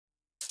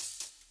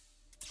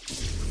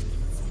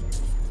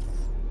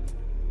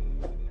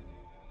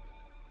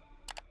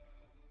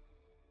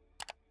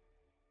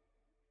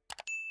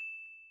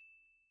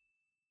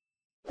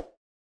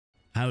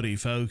Howdy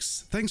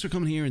folks, thanks for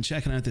coming here and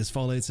checking out this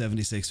Fallout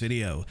 76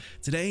 video.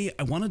 Today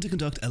I wanted to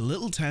conduct a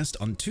little test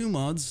on two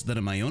mods that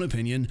in my own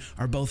opinion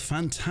are both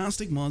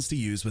fantastic mods to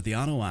use with the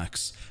auto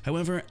axe.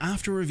 However,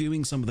 after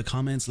reviewing some of the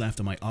comments left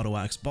on my auto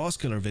axe boss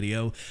killer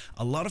video,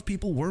 a lot of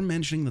people were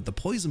mentioning that the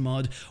poison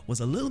mod was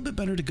a little bit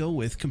better to go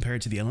with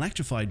compared to the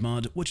electrified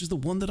mod, which is the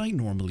one that I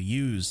normally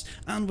use,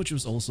 and which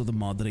was also the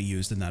mod that I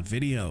used in that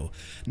video.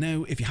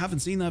 Now if you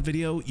haven't seen that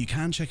video, you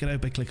can check it out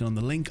by clicking on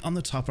the link on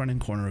the top right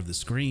hand corner of the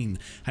screen.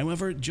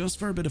 However, just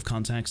for a bit of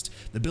context,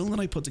 the build that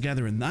I put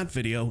together in that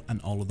video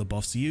and all of the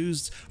buffs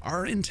used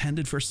are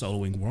intended for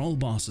soloing world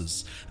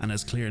bosses, and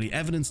as clearly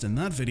evidenced in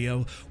that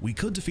video, we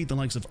could defeat the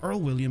likes of Earl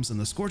Williams and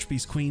the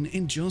Scorchbeast Queen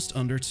in just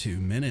under 2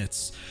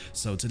 minutes.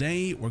 So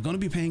today we're going to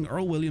be paying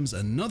Earl Williams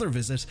another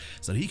visit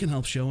so that he can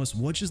help show us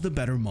which is the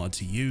better mod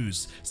to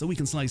use, so we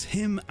can slice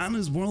him and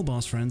his world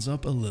boss friends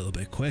up a little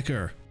bit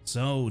quicker.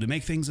 So to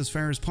make things as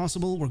fair as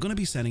possible, we're going to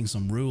be setting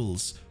some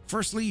rules.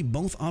 Firstly,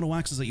 both auto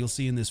axes that you'll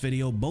see in this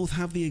video both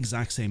have the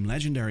exact same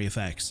legendary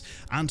effects: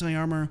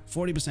 anti-armor,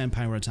 40%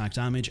 power attack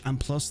damage, and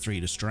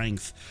 +3 to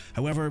strength.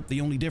 However,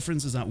 the only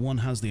difference is that one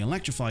has the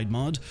electrified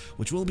mod,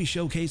 which will be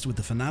showcased with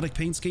the fanatic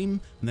paint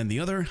scheme, and then the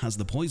other has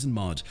the poison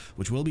mod,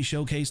 which will be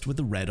showcased with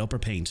the red upper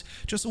paint,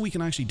 just so we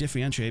can actually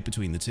differentiate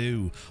between the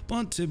two.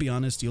 But to be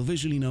honest, you'll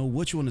visually know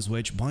which one is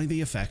which by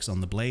the effects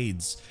on the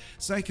blades.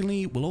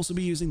 Secondly, we'll also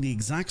be using the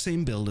exact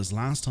same build as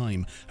last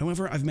time.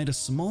 However, I've made a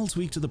small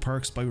tweak to the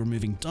perks by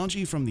removing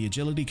dodgy from the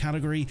agility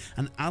category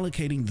and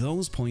allocating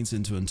those points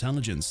into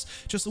intelligence,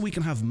 just so we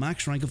can have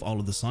max rank of all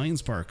of the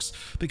science perks,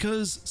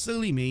 because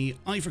silly me,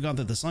 I forgot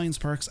that the science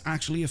perks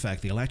actually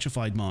affect the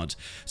electrified mod.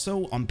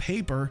 So on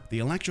paper, the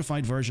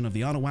electrified version of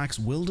the auto axe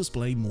will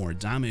display more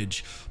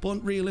damage,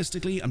 but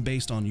realistically and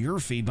based on your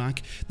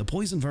feedback, the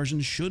poison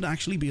version should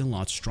actually be a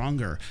lot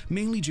stronger,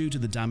 mainly due to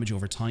the damage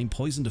over time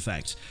poisoned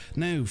effect.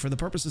 Now, for the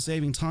purpose of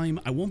saving time,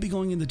 I won't be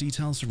going into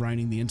details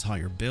surrounding the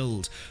entire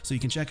build, so you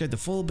can check out the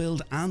full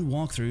build and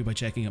walkthrough by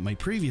checking out my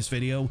previous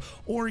video,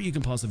 or you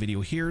can pause the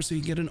video here so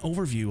you get an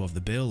overview of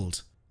the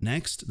build.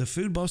 Next, the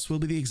food buffs will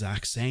be the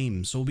exact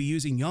same, so we'll be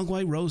using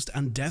Yogwai Roast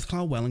and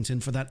Deathclaw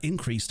Wellington for that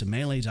increase to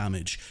melee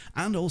damage,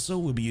 and also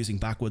we'll be using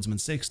Backwoodsman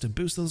 6 to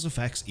boost those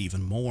effects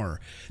even more.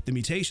 The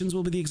mutations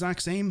will be the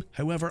exact same,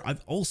 however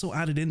I've also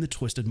added in the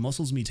Twisted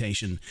Muscles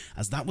mutation,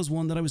 as that was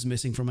one that I was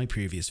missing from my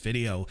previous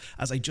video,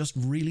 as I just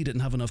really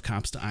didn't have enough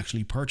caps to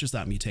actually purchase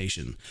that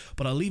mutation.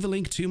 But I'll leave a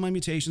link to my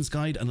mutations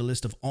guide and a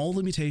list of all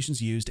the mutations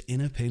used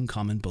in a pinned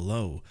comment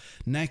below.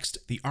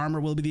 Next, the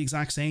armor will be the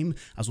exact same,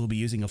 as we'll be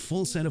using a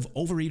full set of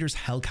Overeater's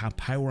Hellcat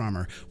power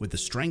armor with the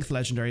strength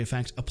legendary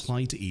effect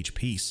applied to each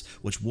piece,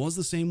 which was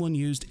the same one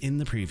used in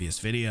the previous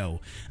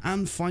video.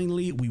 And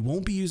finally, we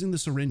won't be using the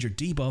Syringer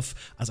debuff,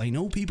 as I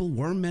know people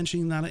were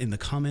mentioning that in the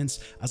comments,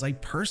 as I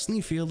personally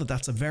feel that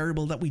that's a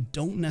variable that we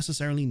don't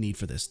necessarily need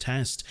for this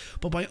test,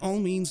 but by all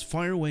means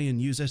fire away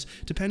and use it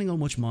depending on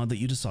which mod that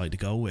you decide to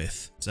go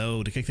with.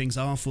 So to kick things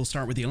off, we'll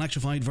start with the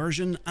electrified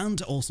version, and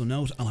to also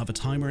note, I'll have a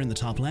timer in the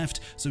top left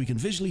so we can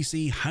visually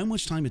see how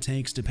much time it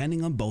takes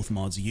depending on both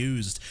mods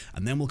used,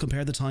 and then we'll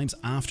compare the times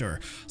after.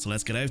 So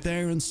let's get out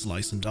there and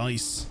slice and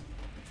dice.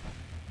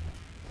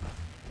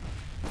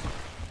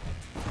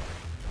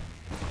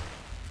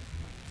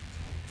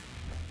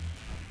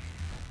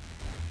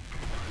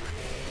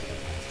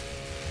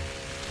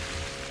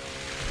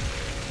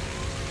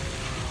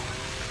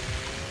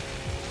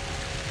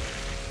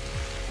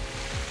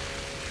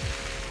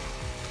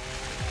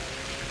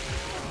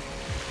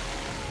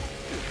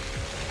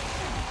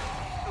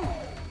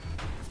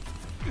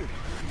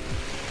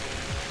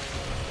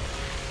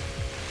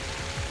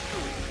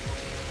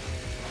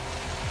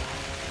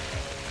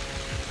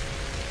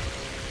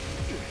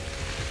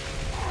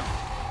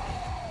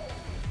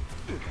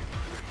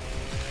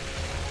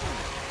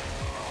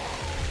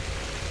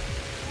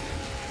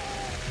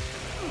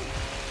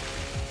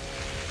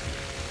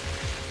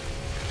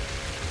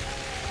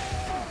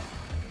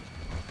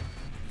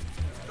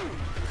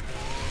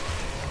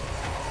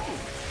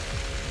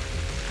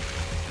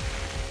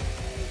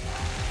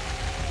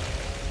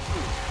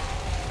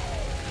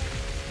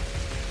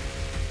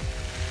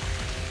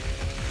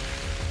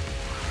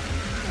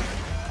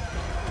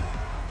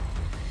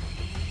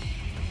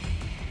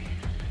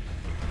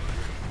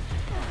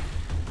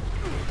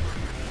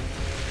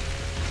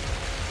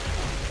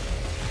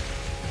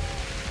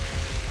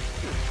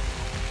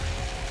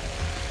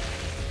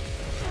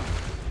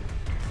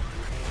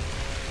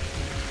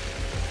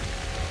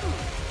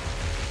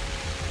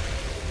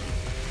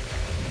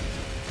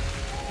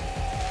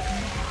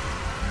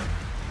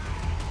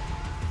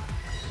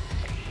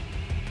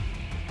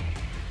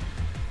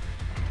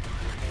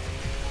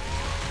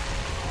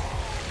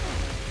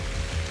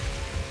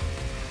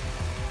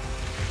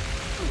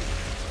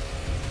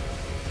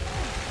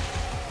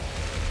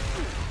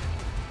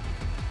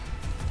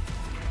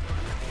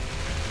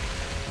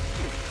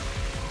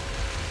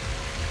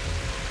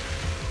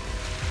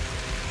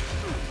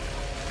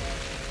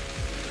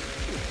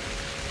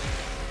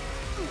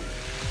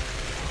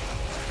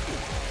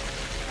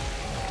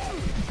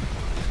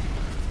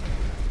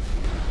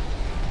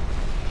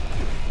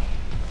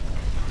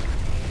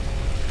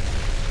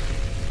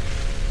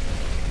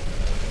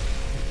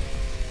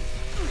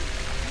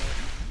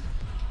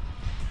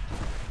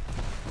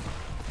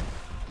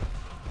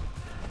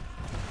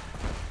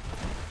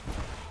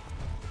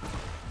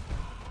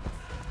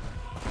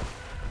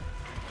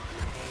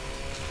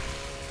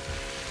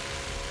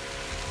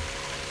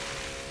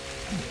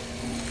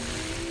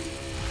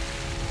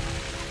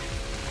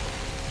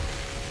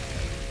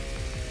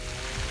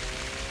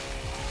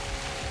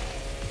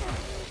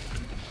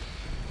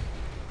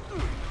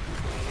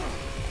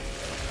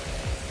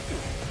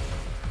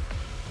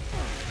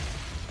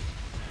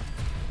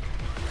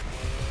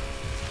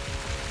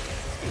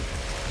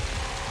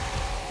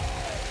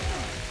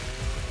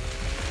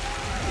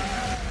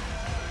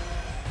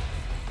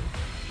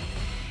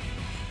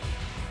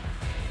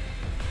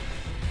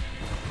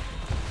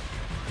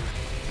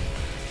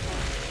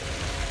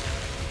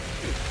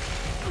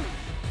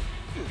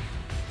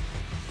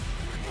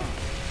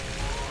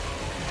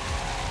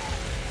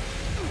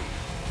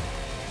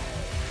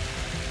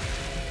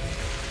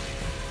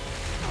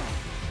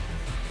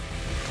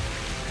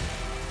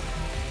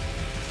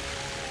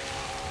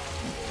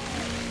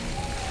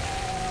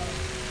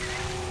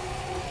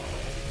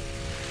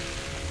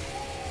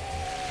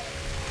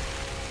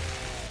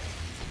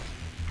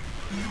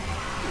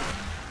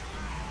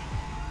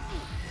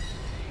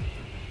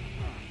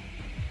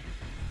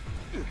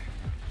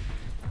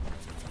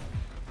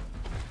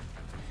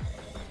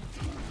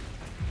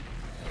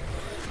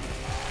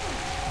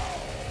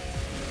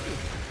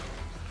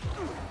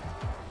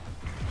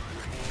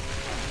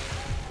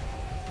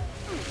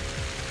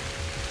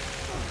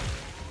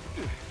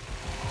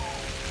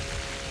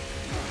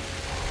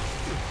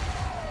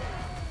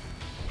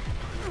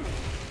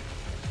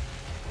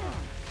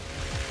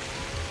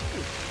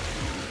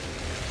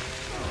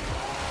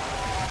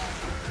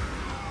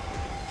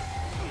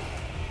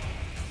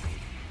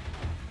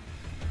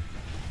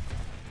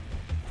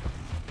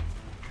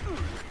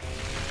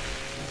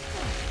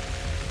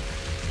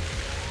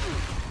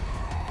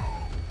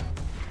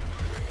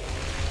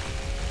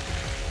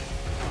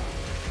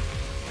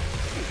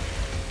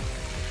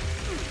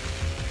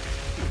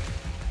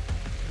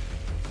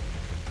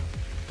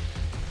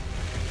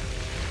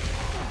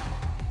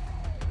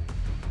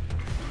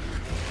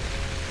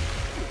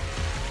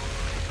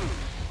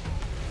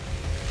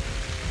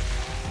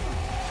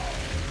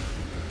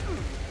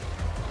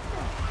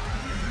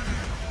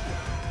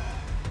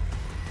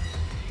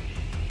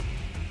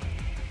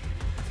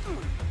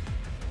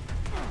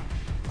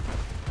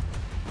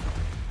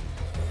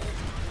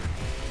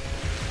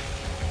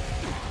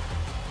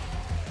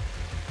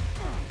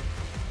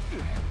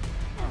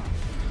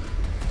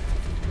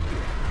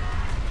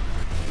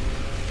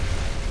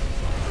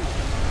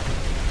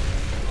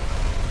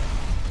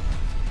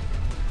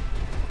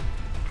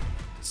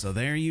 So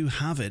there you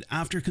have it.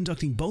 After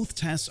conducting both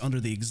tests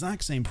under the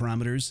exact same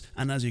parameters,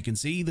 and as you can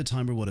see, the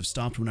timer would have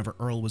stopped whenever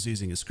Earl was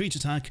using a screech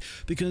attack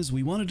because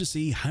we wanted to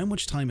see how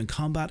much time in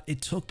combat it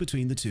took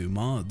between the two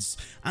mods.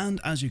 And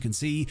as you can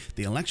see,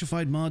 the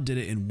Electrified mod did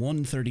it in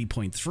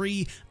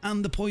 130.3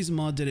 and the Poison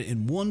mod did it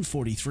in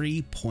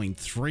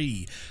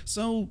 143.3.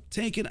 So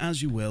take it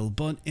as you will,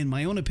 but in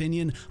my own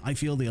opinion, I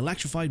feel the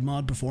Electrified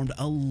mod performed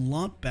a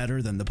lot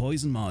better than the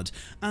Poison mod.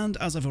 And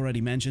as I've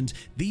already mentioned,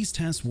 these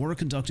tests were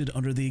conducted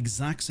under the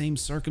exact same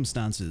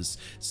circumstances,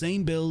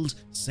 same build,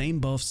 same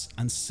buffs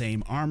and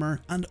same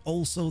armor, and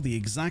also the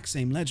exact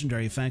same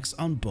legendary effects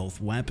on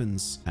both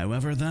weapons.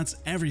 However, that's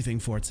everything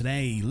for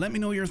today. Let me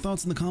know your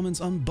thoughts in the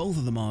comments on both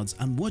of the mods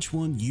and which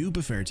one you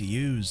prefer to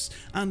use.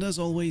 And as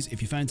always,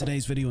 if you found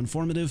today's video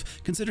informative,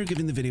 consider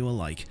giving the video a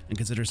like and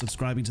consider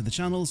subscribing to the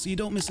channel so you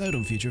don't miss out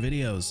on future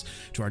videos.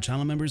 To our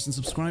channel members and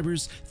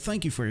subscribers,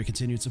 thank you for your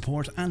continued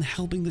support and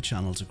helping the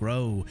channel to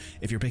grow.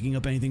 If you're picking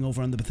up anything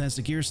over on the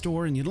Bethesda Gear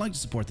store and you'd like to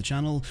support the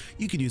channel,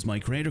 you can use my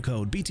creator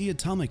code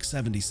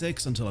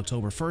BTAtomic76 until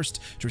October 1st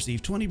to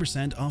receive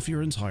 20% off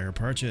your entire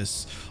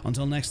purchase.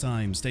 Until next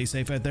time, stay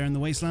safe out there in the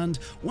wasteland,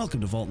 welcome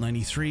to Vault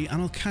 93,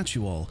 and I'll catch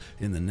you all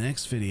in the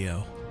next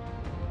video.